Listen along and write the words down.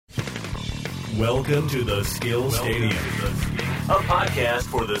Welcome to the Skill Stadium, a podcast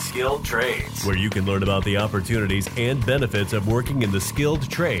for the skilled trades, where you can learn about the opportunities and benefits of working in the skilled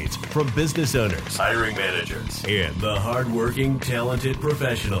trades from business owners, hiring managers, and the hardworking, talented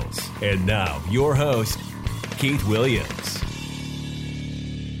professionals. And now, your host, Keith Williams.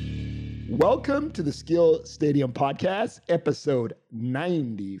 Welcome to the Skill Stadium Podcast, episode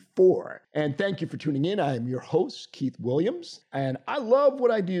 94. And thank you for tuning in. I am your host, Keith Williams. And I love what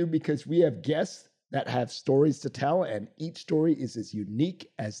I do because we have guests that have stories to tell, and each story is as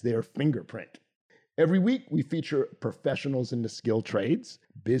unique as their fingerprint. Every week, we feature professionals in the skilled trades,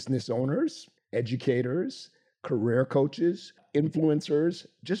 business owners, educators, career coaches, influencers,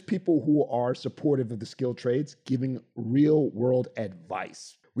 just people who are supportive of the skilled trades, giving real-world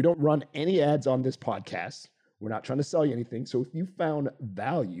advice. We don't run any ads on this podcast. We're not trying to sell you anything. So if you found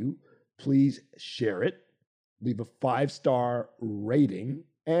value, please share it, leave a 5-star rating,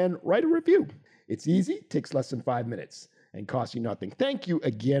 and write a review. It's easy, takes less than 5 minutes, and costs you nothing. Thank you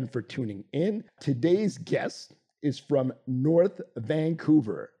again for tuning in. Today's guest is from North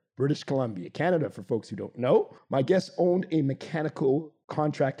Vancouver, British Columbia, Canada, for folks who don't know. My guest owned a mechanical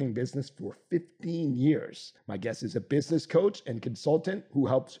contracting business for 15 years. My guest is a business coach and consultant who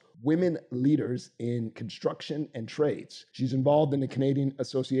helps women leaders in construction and trades. She's involved in the Canadian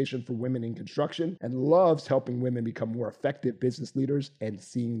Association for Women in Construction and loves helping women become more effective business leaders and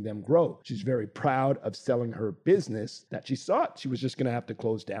seeing them grow. She's very proud of selling her business that she thought she was just going to have to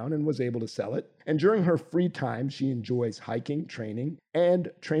close down and was able to sell it. And during her free time, she enjoys hiking, training,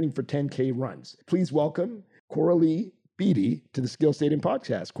 and training for 10K runs. Please welcome Coralie Beatty to the Skill Stadium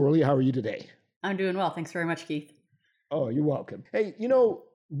Podcast. Coralie, how are you today? I'm doing well. Thanks very much, Keith. Oh, you're welcome. Hey,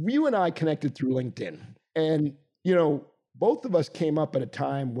 you and I connected through LinkedIn. And, both of us came up at a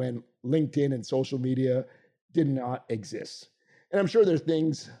time when LinkedIn and social media did not exist. And I'm sure there's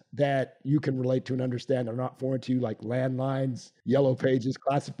things that you can relate to and understand that are not foreign to you, like landlines, yellow pages,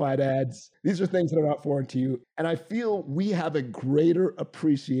 classified ads. These are things that are not foreign to you. And I feel we have a greater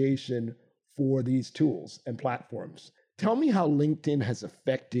appreciation for these tools and platforms. Tell me how LinkedIn has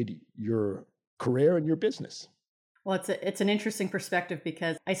affected your career and your business. Well, it's an interesting perspective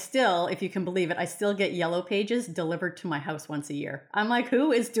because I still, if you can believe it, I still get yellow pages delivered to my house once a year. I'm like,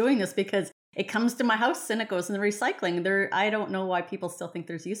 who is doing this? Because it comes to my house and it goes in the recycling. I don't know why people still think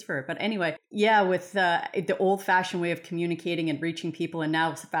there's use for it. But anyway, yeah, with the old-fashioned way of communicating and reaching people, and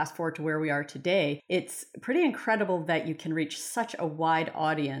now fast forward to where we are today, it's pretty incredible that you can reach such a wide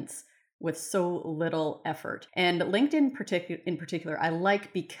audience with so little effort. And LinkedIn in particular, I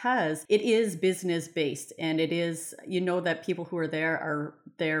like because it is business based, and it is, that people who are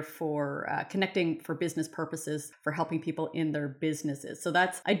there for connecting for business purposes, for helping people in their businesses. So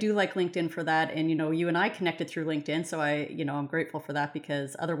I do like LinkedIn for that. And, you and I connected through LinkedIn. So I'm grateful for that,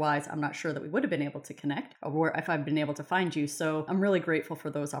 because otherwise I'm not sure that we would have been able to connect or if I've been able to find you. So I'm really grateful for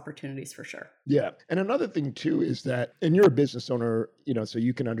those opportunities for sure. Yeah. And another thing too is that, and you're a business owner, so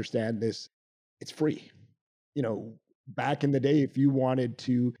you can understand this, it's free. Back in the day, if you wanted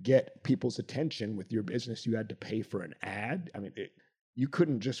to get people's attention with your business, you had to pay for an ad. I mean, you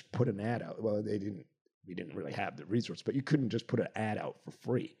couldn't just put an ad out. Well, we didn't really have the resource, but you couldn't just put an ad out for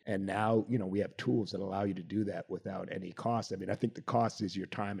free. And now, we have tools that allow you to do that without any cost. I mean, I think the cost is your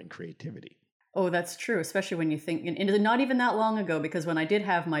time and creativity. Oh, that's true, especially when you think, and not even that long ago, because when I did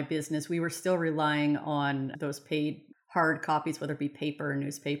have my business, we were still relying on those paid hard copies, whether it be paper or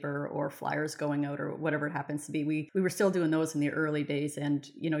newspaper or flyers going out or whatever it happens to be. We were still doing those in the early days, and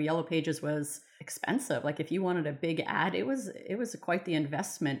Yellow Pages was expensive. Like if you wanted a big ad, it was quite the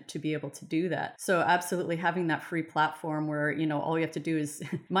investment to be able to do that. So absolutely having that free platform where, all you have to do is,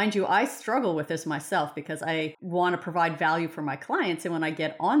 mind you, I struggle with this myself because I want to provide value for my clients. And when I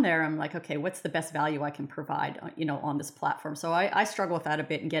get on there, I'm like, okay, what's the best value I can provide, on this platform? So I struggle with that a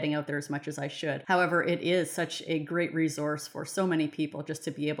bit and getting out there as much as I should. However, it is such a great resource for so many people just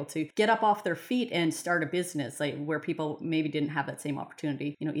to be able to get up off their feet and start a business, like where people maybe didn't have that same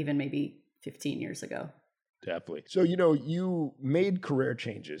opportunity, even maybe 15 years ago. Definitely. So, you made career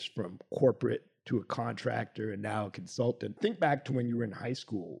changes from corporate to a contractor and now a consultant. Think back to when you were in high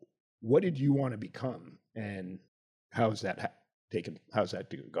school. What did you want to become? And how's that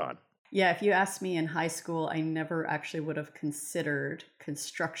gone? Yeah, if you asked me in high school, I never actually would have considered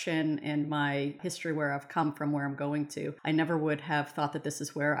construction and my history, where I've come from, where I'm going to. I never would have thought that this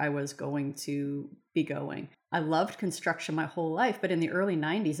is where I was going to be going. I loved construction my whole life, but in the early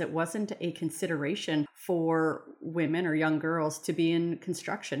 90s, it wasn't a consideration for women or young girls to be in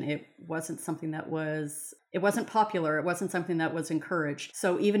construction. It wasn't something that it wasn't popular. It wasn't something that was encouraged.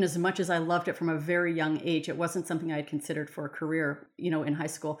 So even as much as I loved it from a very young age, it wasn't something I had considered for a career, in high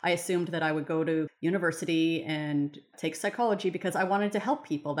school. I assumed that I would go to university and take psychology because I wanted to help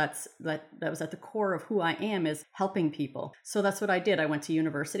people. That was at the core of who I am, is helping people. So that's what I did. I went to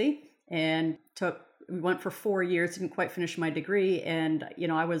university and we went for 4 years, didn't quite finish my degree. And,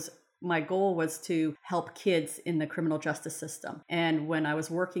 my goal was to help kids in the criminal justice system. And when I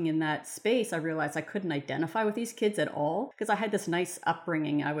was working in that space, I realized I couldn't identify with these kids at all because I had this nice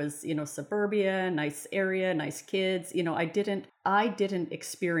upbringing. I was, suburbia, nice area, nice kids. I didn't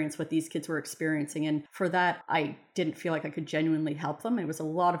experience what these kids were experiencing. And for that, I didn't feel like I could genuinely help them. It was a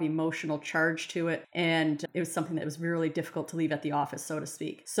lot of emotional charge to it. And it was something that was really difficult to leave at the office, so to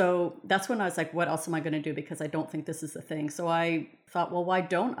speak. So that's when I was like, what else am I going to do? Because I don't think this is the thing. So I thought, well, why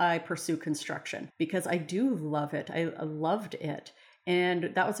don't I pursue construction? Because I do love it. I loved it.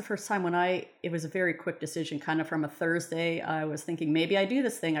 And that was the first time it was a very quick decision, kind of from a Thursday. I was thinking, maybe I do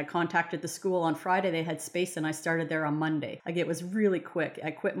this thing. I contacted the school on Friday. They had space and I started there on Monday. Like, it was really quick.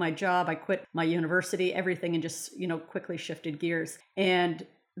 I quit my job. I quit my university, everything, and just, quickly shifted gears. And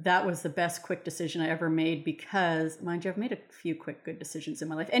that was the best quick decision I ever made because, mind you, I've made a few quick, good decisions in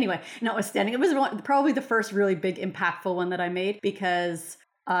my life. Anyway, notwithstanding, it was probably the first really big, impactful one that I made because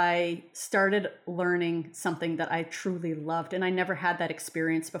I started learning something that I truly loved. And I never had that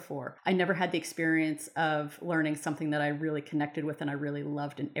experience before. I never had the experience of learning something that I really connected with and I really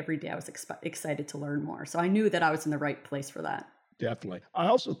loved. And every day I was excited to learn more. So I knew that I was in the right place for that. Definitely. I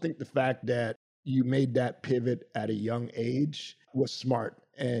also think the fact that you made that pivot at a young age was smart.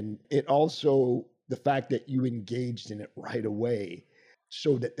 And it also, the fact that you engaged in it right away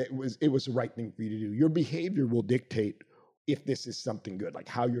showed that it was the right thing for you to do. Your behavior will dictate if this is something good, like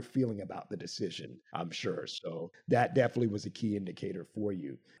how you're feeling about the decision, I'm sure. So that definitely was a key indicator for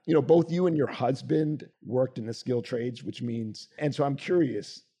you. Both you and your husband worked in the skilled trades, which means, and so I'm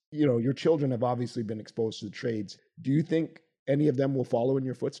curious, your children have obviously been exposed to the trades. Do you think any of them will follow in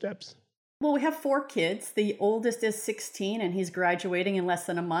your footsteps? Well, we have 4 kids. The oldest is 16 and he's graduating in less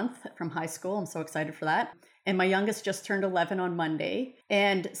than a month from high school. I'm so excited for that. And my youngest just turned 11 on Monday.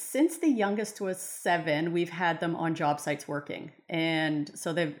 And since the youngest was 7, we've had them on job sites working. And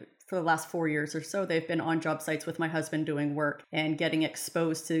so for the last 4 years or so, they've been on job sites with my husband doing work and getting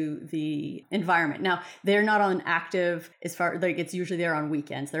exposed to the environment. Now, they're not on active it's usually there on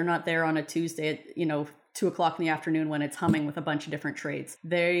weekends. They're not there on a Tuesday at, 2:00 in the afternoon when it's humming with a bunch of different trades.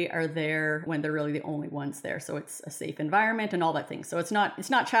 They are there when they're really the only ones there. So it's a safe environment and all that thing. So it's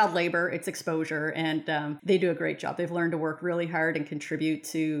not child labor, it's exposure. And they do a great job. They've learned to work really hard and contribute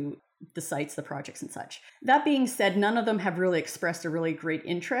to the sites, the projects and such. That being said, none of them have really expressed a really great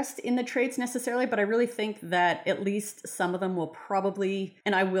interest in the trades necessarily, but I really think that at least some of them will probably,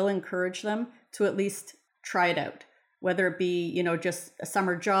 and I will encourage them to at least try it out. Whether it be, just a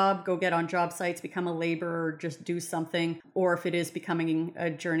summer job, go get on job sites, become a laborer, just do something, or if it is becoming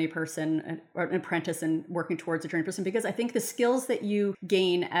a journey person or an apprentice and working towards a journey person, because I think the skills that you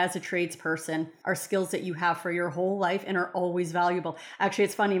gain as a tradesperson are skills that you have for your whole life and are always valuable. Actually,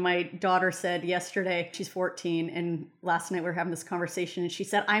 it's funny. My daughter said yesterday, she's 14, and last night we were having this conversation, and she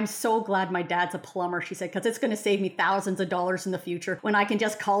said, I'm so glad my dad's a plumber. She said, because it's going to save me thousands of dollars in the future when I can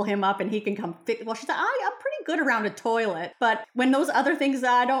just call him up and he can come fix. Well, she said, I'm pretty good around a toilet, but when those other things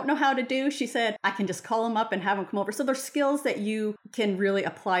that I don't know how to do, she said, I can just call him up and have him come over. So there's skills that you can really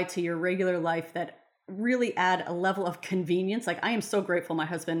apply to your regular life that really add a level of convenience. Like, I am so grateful my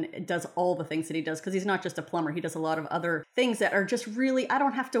husband does all the things that he does, because he's not just a plumber. He does a lot of other things that are just really, I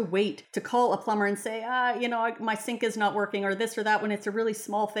don't have to wait to call a plumber and say, my sink is not working or this or that, when it's a really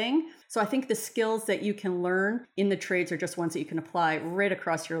small thing. So I think the skills that you can learn in the trades are just ones that you can apply right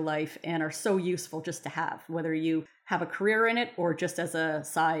across your life and are so useful just to have, whether you have a career in it or just as a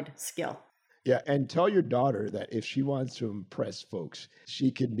side skill. Yeah, and tell your daughter that if she wants to impress folks, she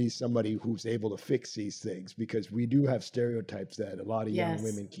can be somebody who's able to fix these things, because we do have stereotypes that a lot of young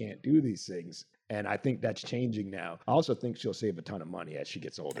women can't do these things. And I think that's changing now. I also think she'll save a ton of money as she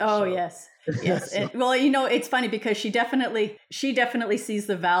gets older. Oh, yes. Yes. Well, it's funny because she definitely sees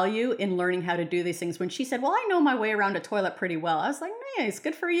the value in learning how to do these things. When she said, well, I know my way around a toilet pretty well, I was like, nice,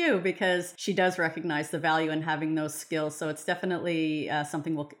 good for you, because she does recognize the value in having those skills. So it's definitely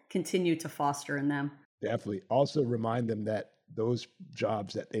something we'll continue to foster in them. Definitely. Also remind them that those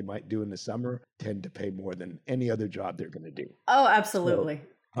jobs that they might do in the summer tend to pay more than any other job they're going to do. Oh, absolutely.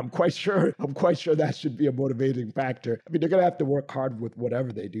 I'm quite sure that should be a motivating factor. I mean, they're going to have to work hard with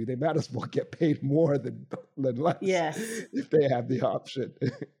whatever they do. They might as well get paid more than less Yes, if they have the option.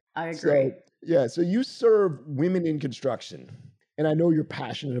 I So, agree. yeah, so you serve women in construction, and I know you're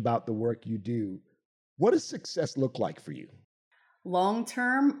passionate about the work you do. What does success look like for you? Long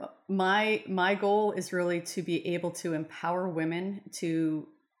term, my goal is really to be able to empower women to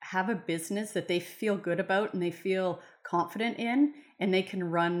have a business that they feel good about and they feel confident in, and they can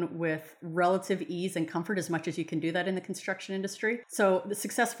run with relative ease and comfort, as much as you can do that in the construction industry. So the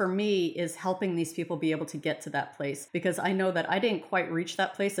success for me is helping these people be able to get to that place, because I know that I didn't quite reach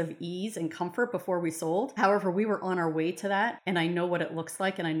that place of ease and comfort before we sold. However, we were on our way to that, and I know what it looks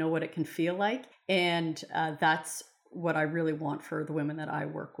like and I know what it can feel like. And that's what I really want for the women that I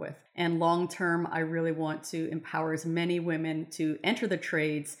work with. And long term, I really want to empower as many women to enter the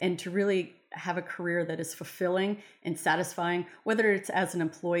trades and to really have a career that is fulfilling and satisfying, whether it's as an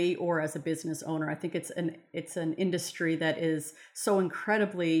employee or as a business owner. I think it's an industry that is so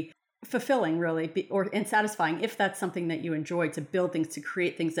incredibly fulfilling, really, and satisfying, if that's something that you enjoy, to build things, to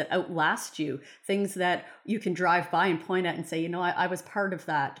create things that outlast you, things that you can drive by and point at and say, I was part of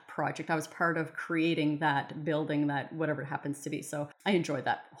that project. I was part of creating that, building that, whatever it happens to be. So I enjoy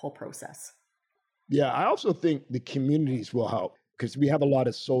that whole process. Yeah, I also think the communities will help, because we have a lot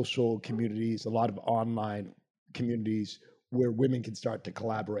of social communities, a lot of online communities where women can start to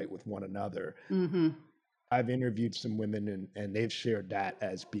collaborate with one another. Mm-hmm. I've interviewed some women, and they've shared that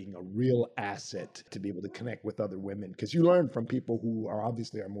as being a real asset to be able to connect with other women, because you learn from people who are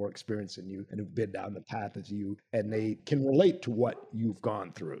obviously more experienced than you and who've been down the path as you, and they can relate to what you've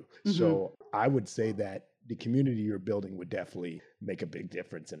gone through. Mm-hmm. So I would say that the community you're building would definitely make a big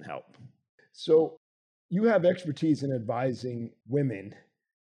difference and help. So you have expertise in advising women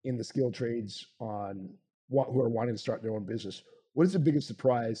in the skilled trades who are wanting to start their own business. What is the biggest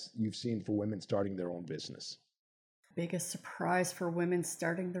surprise you've seen for women starting their own business? Biggest surprise for women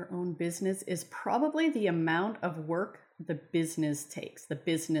starting their own business is probably the amount of work the business takes, the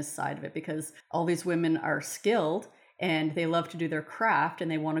business side of it, because all these women are skilled and they love to do their craft and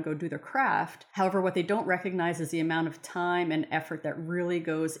they want to go do their craft. However, what they don't recognize is the amount of time and effort that really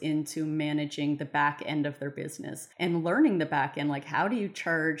goes into managing the back end of their business and learning the back end. Like, how do you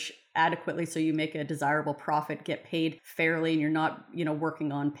charge adequately so you make a desirable profit, get paid fairly, and you're not,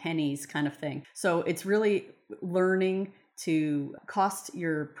 working on pennies kind of thing. So it's really learning to cost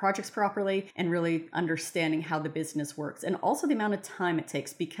your projects properly and really understanding how the business works, and also the amount of time it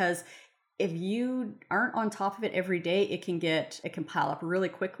takes, because if you aren't on top of it every day, it can pile up really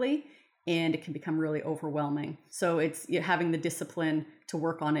quickly and it can become really overwhelming. So it's having the discipline to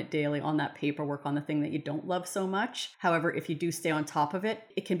work on it daily, on that paperwork, on the thing that you don't love so much. However, if you do stay on top of it,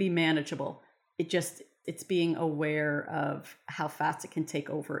 it can be manageable. It's being aware of how fast it can take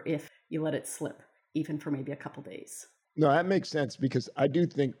over if you let it slip, even for maybe a couple days. No, that makes sense, because I do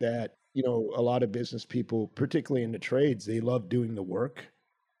think that, a lot of business people, particularly in the trades, they love doing the work.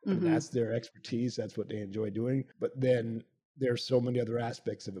 And that's their expertise. That's what they enjoy doing. But then there's so many other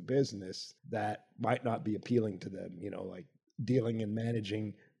aspects of a business that might not be appealing to them, like dealing and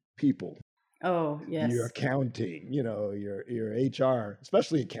managing people. Oh, yes. Your accounting, your HR,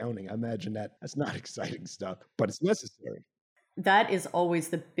 especially accounting. I imagine that's not exciting stuff, but it's necessary. That is always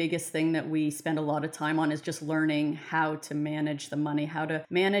the biggest thing that we spend a lot of time on, is just learning how to manage the money, how to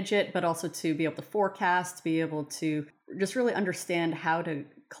manage it, but also to be able to forecast, be able to just really understand how to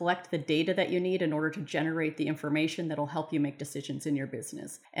collect the data that you need in order to generate the information that'll help you make decisions in your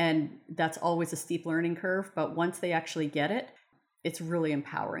business. And that's always a steep learning curve, but once they actually get it, it's really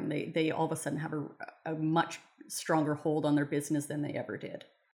empowering. They all of a sudden have a much stronger hold on their business than they ever did.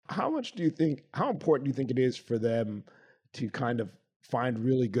 How important do you think it is for them to kind of find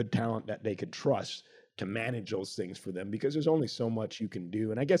really good talent that they can trust to manage those things for them? Because there's only so much you can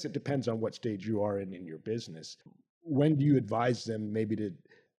do. And I guess it depends on what stage you are in your business. When do you advise them maybe to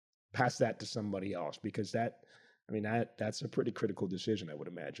pass that to somebody else? Because that's a pretty critical decision, I would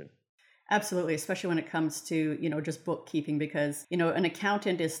imagine. Absolutely, especially when it comes to, just bookkeeping, because, an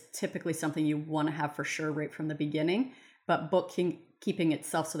accountant is typically something you want to have for sure right from the beginning, but bookkeeping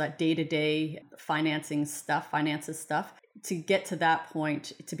itself, so that day-to-day finances stuff, to get to that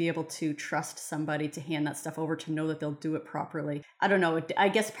point, to be able to trust somebody to hand that stuff over, to know that they'll do it properly. I don't know. I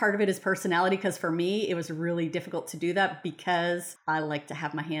guess part of it is personality, because for me, it was really difficult to do that because I like to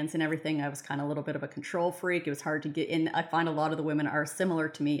have my hands in everything. I was kind of a little bit of a control freak. It was hard to get in. I find a lot of the women are similar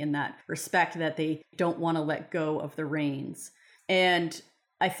to me in that respect, that they don't want to let go of the reins. And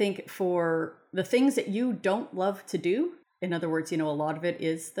I think for the things that you don't love to do, In other words, a lot of it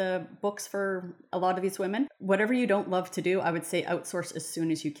is the books for a lot of these women. Whatever you don't love to do, I would say outsource as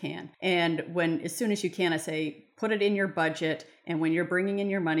soon as you can. And as soon as you can, I say put it in your budget. And when you're bringing in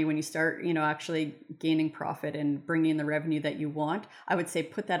your money, when you start, actually gaining profit and bringing in the revenue that you want, I would say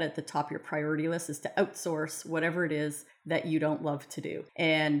put that at the top of your priority list, is to outsource whatever it is that you don't love to do.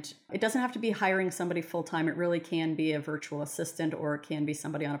 And it doesn't have to be hiring somebody full-time. It really can be a virtual assistant, or it can be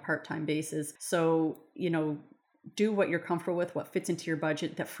somebody on a part-time basis. So, do what you're comfortable with, what fits into your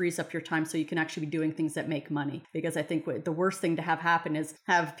budget, that frees up your time so you can actually be doing things that make money. Because I think the worst thing to have happen is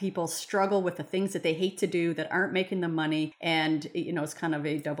have people struggle with the things that they hate to do that aren't making them money. And, it's kind of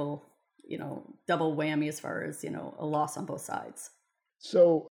a double whammy as far as, a loss on both sides.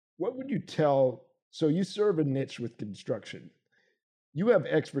 So what would you tell, so you serve a niche with construction. You have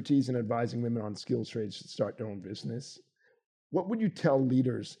expertise in advising women on skilled trades to start their own business. What would you tell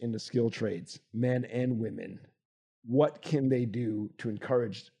leaders in the skilled trades, men and women? What can they do to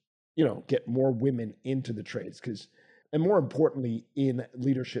encourage, get more women into the trades? And more importantly, in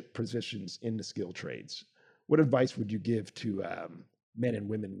leadership positions in the skilled trades. What advice would you give to men and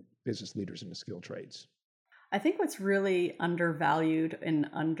women business leaders in the skilled trades? I think what's really undervalued and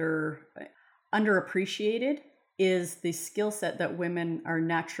underappreciated is the skill set that women are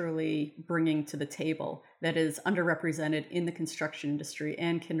naturally bringing to the table that is underrepresented in the construction industry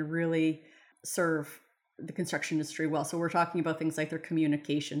and can really serve the construction industry well. So we're talking about things like their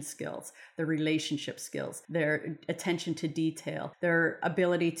communication skills, their relationship skills, their attention to detail, their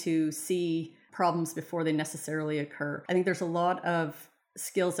ability to see problems before they necessarily occur. I think there's a lot of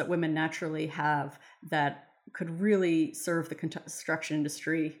skills that women naturally have that could really serve the construction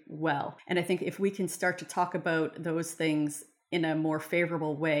industry well. And I think if we can start to talk about those things in a more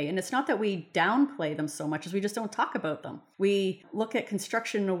favorable way, and it's not that we downplay them so much as we just don't talk about them. We look at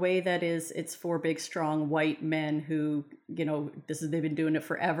construction in a way that it's for big, strong white men who, they've been doing it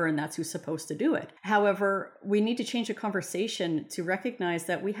forever and that's who's supposed to do it. However, we need to change the conversation to recognize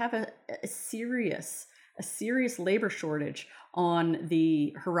that we have a serious labor shortage on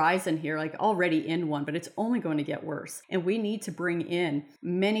the horizon here, like already in one, but it's only going to get worse. And we need to bring in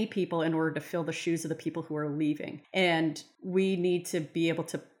many people in order to fill the shoes of the people who are leaving. And we need to be able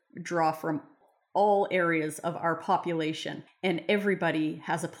to draw from all areas of our population, and everybody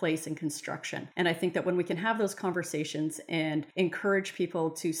has a place in construction. And I think that when we can have those conversations and encourage people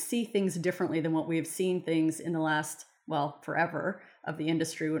to see things differently than what we have seen things in the last, forever of the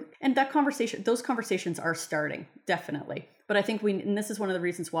industry. And those conversations are starting, definitely. But I think and this is one of the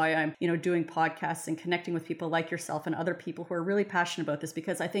reasons why I'm, doing podcasts and connecting with people like yourself and other people who are really passionate about this,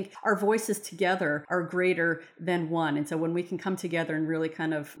 because I think our voices together are greater than one. And so when we can come together and really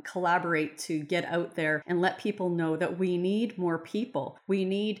kind of collaborate to get out there and let people know that we need more people,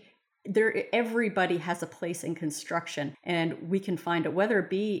 everybody has a place in construction, and we can find it, whether it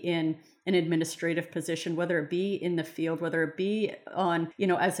be in an administrative position, whether it be in the field, whether it be on,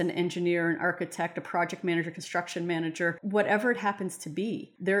 as an engineer, an architect, a project manager, construction manager, whatever it happens to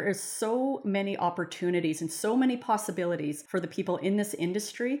be. There is so many opportunities and so many possibilities for the people in this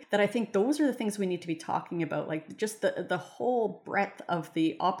industry that I think those are the things we need to be talking about, like just the whole breadth of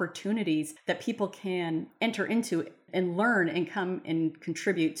the opportunities that people can enter into and learn and come and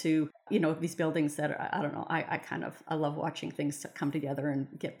contribute to, these buildings that are, I don't know, I love watching things come together and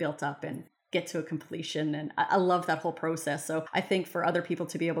get built up and get to a completion. And I love that whole process. So I think for other people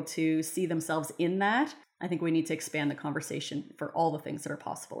to be able to see themselves in that, I think we need to expand the conversation for all the things that are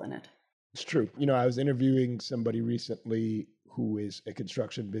possible in it. It's true. I was interviewing somebody recently who is a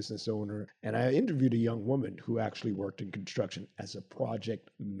construction business owner, and I interviewed a young woman who actually worked in construction as a project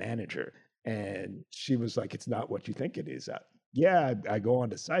manager. And she was like, it's not what you think it is. I go on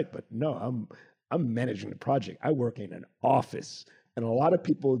the site, but no, I'm managing the project. I work in an office. And a lot of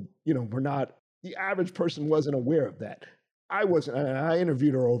people, the average person wasn't aware of that. I wasn't. I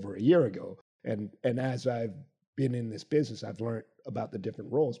interviewed her over a year ago. And as I've been in this business, I've learned about the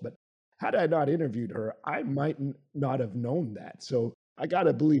different roles. But had I not interviewed her, I might not have known that. So I got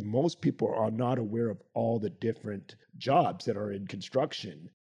to believe most people are not aware of all the different jobs that are in construction.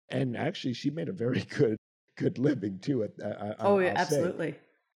 And actually, she made a very good living too. I'll absolutely. Say.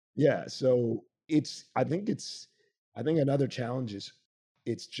 Yeah. So I think another challenge is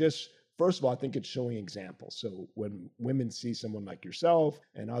it's just, first of all, I think it's showing examples. So when women see someone like yourself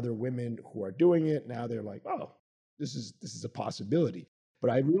and other women who are doing it, now they're like, oh, this is a possibility. But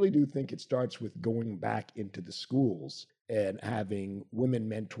I really do think it starts with going back into the schools and having women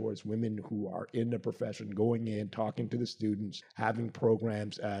mentors, women who are in the profession, going in, talking to the students, having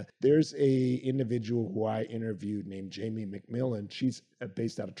programs. There's a individual who I interviewed named Jamie McMillan. She's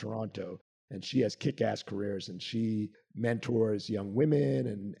based out of Toronto, and she has kick-ass careers, and she mentors young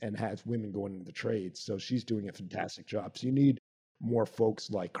women and has women going into the trades. So she's doing a fantastic job. So you need more folks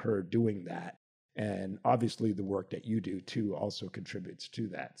like her doing that. And obviously the work that you do too also contributes to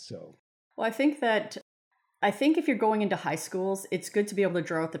that. So, well, I think if you're going into high schools, it's good to be able to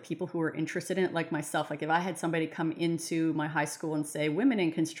draw out the people who are interested in it, like myself. Like if I had somebody come into my high school and say women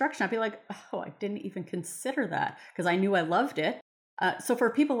in construction, I'd be like, oh, I didn't even consider that because I knew I loved it. So for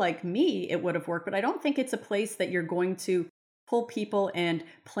people like me, it would have worked, but I don't think it's a place that you're going to pull people and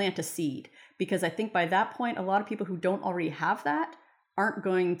plant a seed, because I think by that point, a lot of people who don't already have that aren't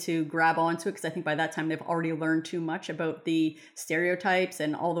going to grab onto it, because I think by that time they've already learned too much about the stereotypes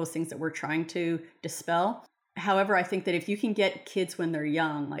and all those things that we're trying to dispel. However, I think that if you can get kids when they're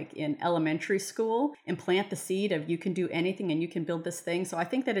young, like in elementary school, and plant the seed of you can do anything and you can build this thing. So I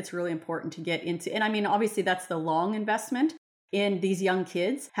think that it's really important to get into, and I mean, obviously that's the long investment in these young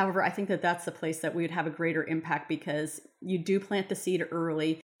kids. However, I think that that's the place that we would have a greater impact, because you do plant the seed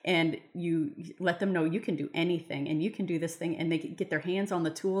early and you let them know you can do anything and you can do this thing, and they get their hands on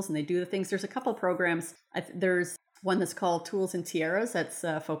the tools and they do the things. There's a couple of programs. There's one that's called Tools and Tiaras that's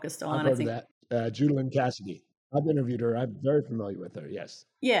focused on, I've heard of that. Judalyn Cassidy. I've interviewed her. I'm very familiar with her. Yes.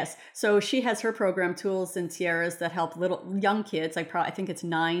 Yes. So she has her program, Tools and Tiaras, that help young kids. I think it's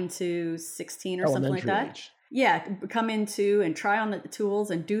 9 to 16 or something like that. Age. Yeah, come into and try on the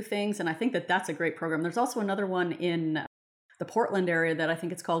tools and do things. And I think that that's a great program. There's also another one in the Portland area that I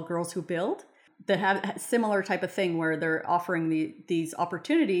think it's called Girls Who Build, that have a similar type of thing where they're offering these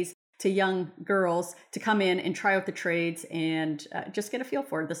opportunities to young girls to come in and try out the trades and just get a feel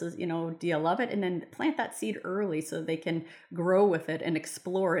for it. This is, do you love it? And then plant that seed early so they can grow with it and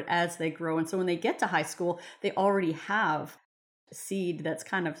explore it as they grow. And so when they get to high school, they already have a seed that's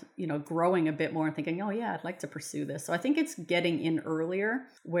kind of, growing a bit more and thinking, oh yeah, I'd like to pursue this. So I think it's getting in earlier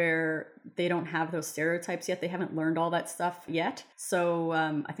where they don't have those stereotypes yet. They haven't learned all that stuff yet. So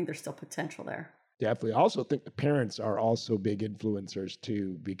I think there's still potential there. Definitely. I also think the parents are also big influencers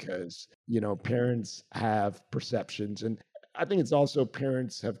too, because, parents have perceptions. And I think it's also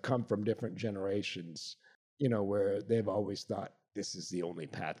parents have come from different generations, where they've always thought this is the only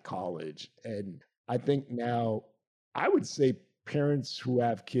path, college. And I think now I would say parents who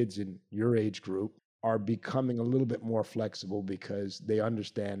have kids in your age group are becoming a little bit more flexible, because they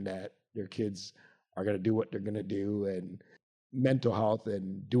understand that their kids are going to do what they're going to do, and mental health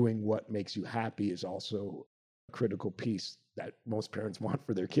and doing what makes you happy is also a critical piece that most parents want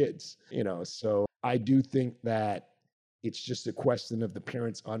for their kids, So I do think that it's just a question of the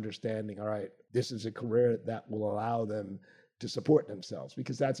parents understanding, all right, this is a career that will allow them to support themselves,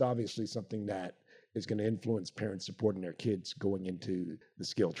 because that's obviously something that is going to influence parents supporting their kids going into the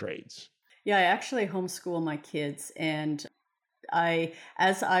skilled trades. Yeah, I actually homeschool my kids, and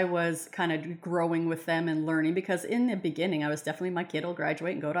as I was kind of growing with them and learning, because in the beginning I was definitely, my kid will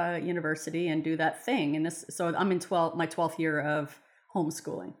graduate and go to university and do that thing. And so I'm in my 12th year of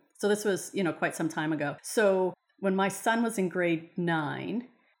homeschooling. So this was, quite some time ago. So when my son was in grade 9,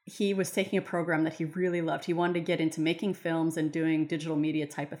 he was taking a program that he really loved. He wanted to get into making films and doing digital media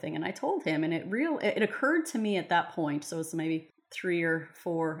type of thing. And I told him, and it occurred to me at that point, so it's maybe 3 or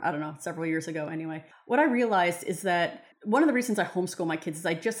 4, I don't know, several years ago anyway. What I realized is that one of the reasons I homeschool my kids is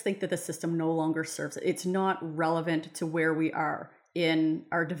I just think that the system no longer serves it. It's not relevant to where we are in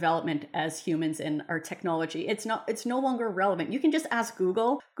our development as humans and our technology. It's no longer relevant. You can just ask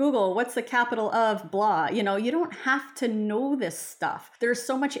Google, what's the capital of blah? You don't have to know this stuff. There's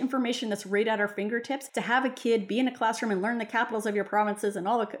so much information that's right at our fingertips. To have a kid be in a classroom and learn the capitals of your provinces and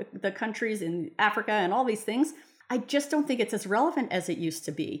all the countries in Africa and all these things, I just don't think it's as relevant as it used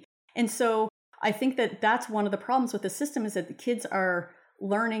to be. And so I think that that's one of the problems with the system, is that the kids are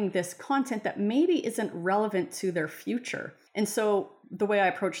learning this content that maybe isn't relevant to their future. And so the way I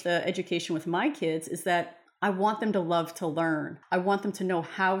approach the education with my kids is that I want them to love to learn. I want them to know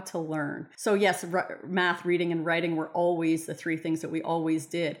how to learn. So yes, math, reading, and writing were always the 3 things that we always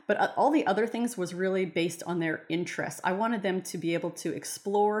did. But all the other things was really based on their interests. I wanted them to be able to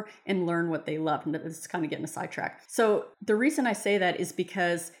explore and learn what they love. And this is kind of getting a sidetrack. So the reason I say that is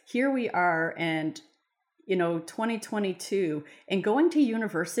because here we are, and 2022, and going to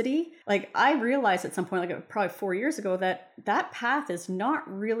university, like I realized at some point, like probably 4 years ago, that path is not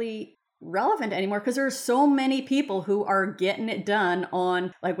really relevant anymore, because there are so many people who are getting it done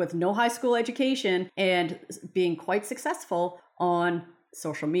on, like, with no high school education and being quite successful on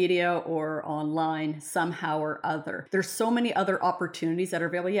social media or online somehow or other. There's so many other opportunities that are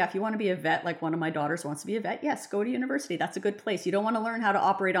available. Yeah, if you want to be a vet, like one of my daughters wants to be a vet, yes, go to university. That's a good place. You don't want to learn how to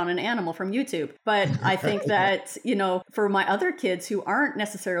operate on an animal from YouTube. But I think that, for my other kids who aren't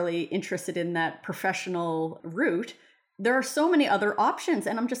necessarily interested in that professional route, there are so many other options.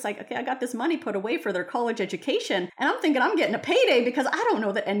 And I'm just like, okay, I got this money put away for their college education. And I'm thinking I'm getting a payday because I don't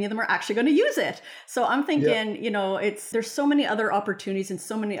know that any of them are actually going to use it. So I'm thinking, there's so many other opportunities and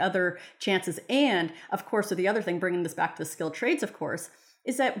so many other chances. And of course, so the other thing, bringing this back to the skilled trades, of course,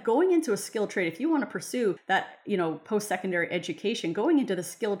 is that going into a skilled trade, if you want to pursue that, post-secondary education, going into the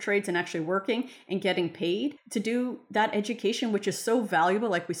skilled trades and actually working and getting paid to do that education, which is so valuable,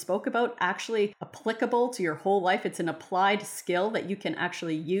 like we spoke about, actually applicable to your whole life. It's an applied skill that you can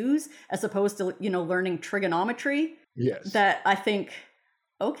actually use as opposed to, learning trigonometry. Yes. That I think,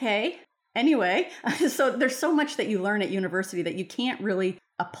 okay. Anyway, so there's so much that you learn at university that you can't really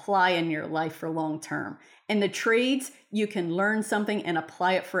apply in your life for long term. In the trades, you can learn something and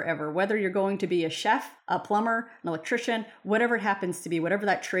apply it forever. Whether you're going to be a chef, a plumber, an electrician, whatever it happens to be, whatever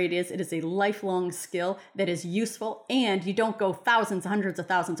that trade is, it is a lifelong skill that is useful, and you don't go thousands, hundreds of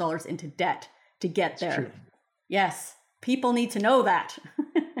thousands of dollars into debt to get there. True. Yes, people need to know that.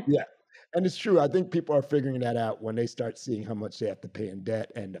 Yeah. And it's true. I think people are figuring that out when they start seeing how much they have to pay in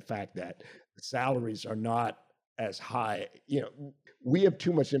debt and the fact that the salaries are not as high. We have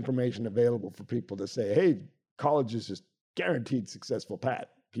too much information available for people to say, hey, college is just guaranteed successful path.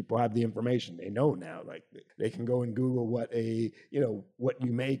 People have the information. They know now. Like they can go and Google what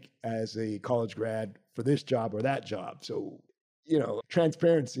you make as a college grad for this job or that job. So,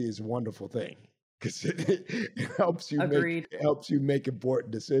 transparency is a wonderful thing because it helps you make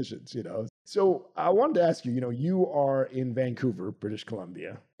important decisions, So I wanted to ask you, you are in Vancouver, British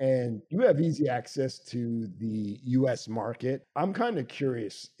Columbia, and you have easy access to the US market. I'm kind of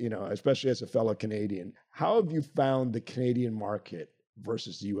curious, especially as a fellow Canadian, how have you found the Canadian market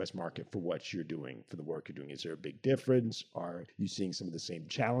versus the US market for what you're doing, for the work you're doing? Is there a big difference? Are you seeing some of the same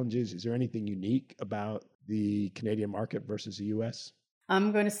challenges? Is there anything unique about the Canadian market versus the US?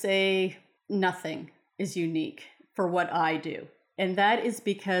 I'm going to say nothing is unique for what I do. And that is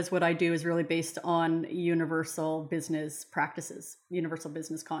because what I do is really based on universal business practices, universal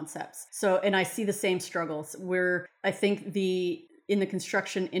business concepts. So, and I see the same struggles where I think in the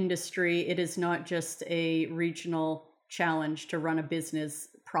construction industry, it is not just a regional challenge to run a business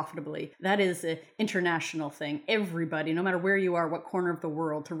profitably. That is an international thing. Everybody, no matter where you are, what corner of the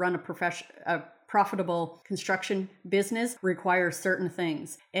world, to run a profitable construction business requires certain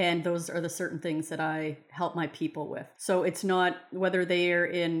things. And those are the certain things that I help my people with. So it's not whether they are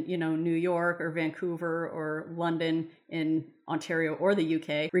in, New York or Vancouver or London, in Ontario or the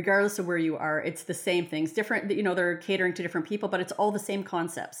UK, regardless of where you are, it's the same things. Different, they're catering to different people, but it's all the same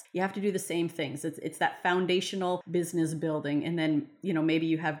concepts. You have to do the same things. It's that foundational business building. And then, maybe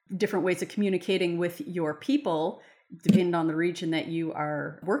you have different ways of communicating with your people depending on the region that you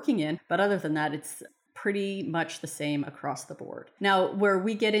are working in. But other than that, it's pretty much the same across the board. Now, where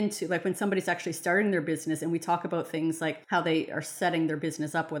we get into, like when somebody's actually starting their business and we talk about things like how they are setting their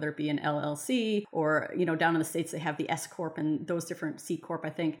business up, whether it be an LLC or, down in the States, they have the S Corp and those different C Corp, I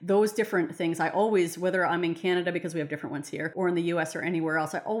think. Those different things, I always, whether I'm in Canada, because we have different ones here, or in the US or anywhere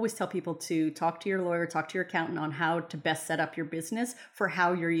else, I always tell people to talk to your lawyer, talk to your accountant on how to best set up your business for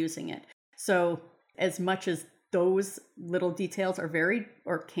how you're using it. So as much as those little details are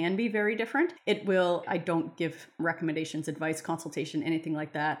can be very different, I don't give recommendations, advice, consultation, anything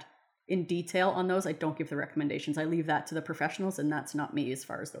like that in detail on those. I don't give the recommendations. I leave that to the professionals, and that's not me as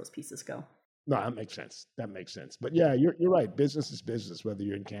far as those pieces go. No, that makes sense. But yeah, you're right. Business is business, whether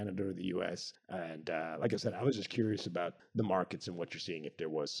you're in Canada or the US. And like I said, I was just curious about the markets and what you're seeing, if there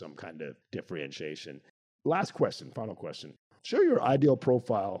was some kind of differentiation. Last question, final question. Share your ideal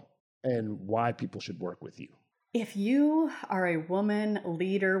profile and why people should work with you. If you are a woman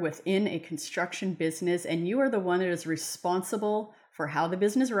leader within a construction business and you are the one that is responsible for how the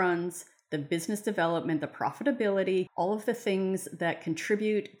business runs, the business development, the profitability, all of the things that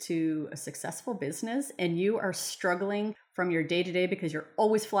contribute to a successful business, and you are struggling from your day-to-day because you're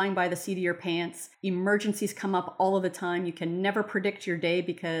always flying by the seat of your pants, emergencies come up all of the time, you can never predict your day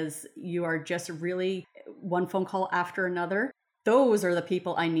because you are just really one phone call after another, those are the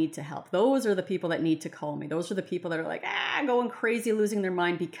people I need to help. Those are the people that need to call me. Those are the people that are like, going crazy, losing their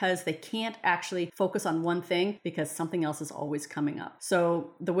mind because they can't actually focus on one thing because something else is always coming up.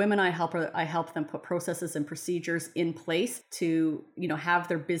 So the women I help them put processes and procedures in place to, have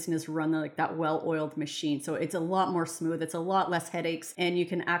their business run like that well-oiled machine. So it's a lot more smooth. It's a lot less headaches, and you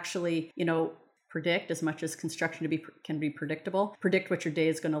can actually, predict as much as construction can be predictable, predict what your day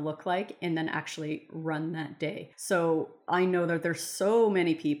is going to look like, and then actually run that day. So I know that there's so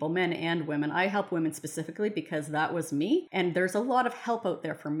many people, men and women. I help women specifically because that was me. And there's a lot of help out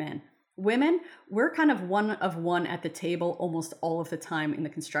there for men. Women, we're kind of one of one at the table almost all of the time in the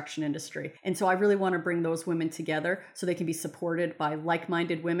construction industry. And so I really want to bring those women together so they can be supported by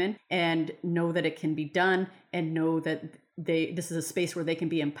like-minded women and know that it can be done and know that this is a space where they can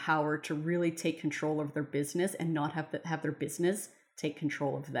be empowered to really take control of their business and not have their business take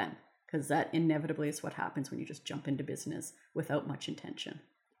control of them. Because that inevitably is what happens when you just jump into business without much intention.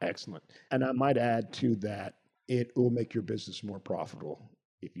 Excellent. And I might add to that, it will make your business more profitable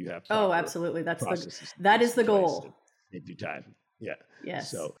if you have. Oh, absolutely. That is the goal. In due time. Yeah. Yes.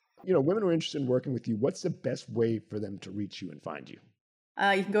 So, women who are interested in working with you, what's the best way for them to reach you and find you?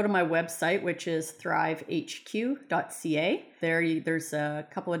 You can go to my website, which is thrivehq.ca. There's a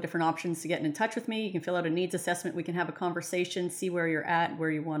couple of different options to get in touch with me. You can fill out a needs assessment. We can have a conversation, see where you're at, where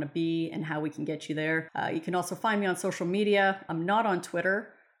you want to be, and how we can get you there. You can also find me on social media. I'm not on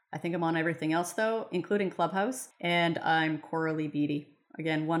Twitter. I think I'm on everything else, though, including Clubhouse. And I'm Coralie Beatty.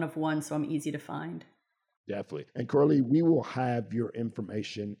 Again, one of one, so I'm easy to find. Definitely. And Coralie, we will have your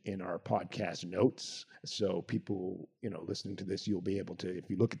information in our podcast notes. So people, listening to this, you'll be able to, if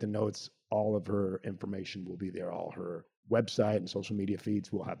you look at the notes, all of her information will be there. All her website and social media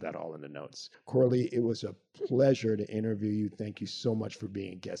feeds, we'll have that all in the notes. Coralie, it was a pleasure to interview you. Thank you so much for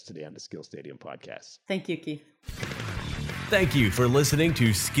being a guest today on the Skill Stadium podcast. Thank you, Keith. Thank you for listening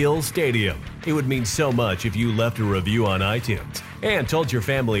to Skill Stadium. It would mean so much if you left a review on iTunes and told your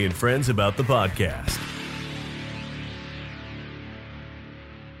family and friends about the podcast.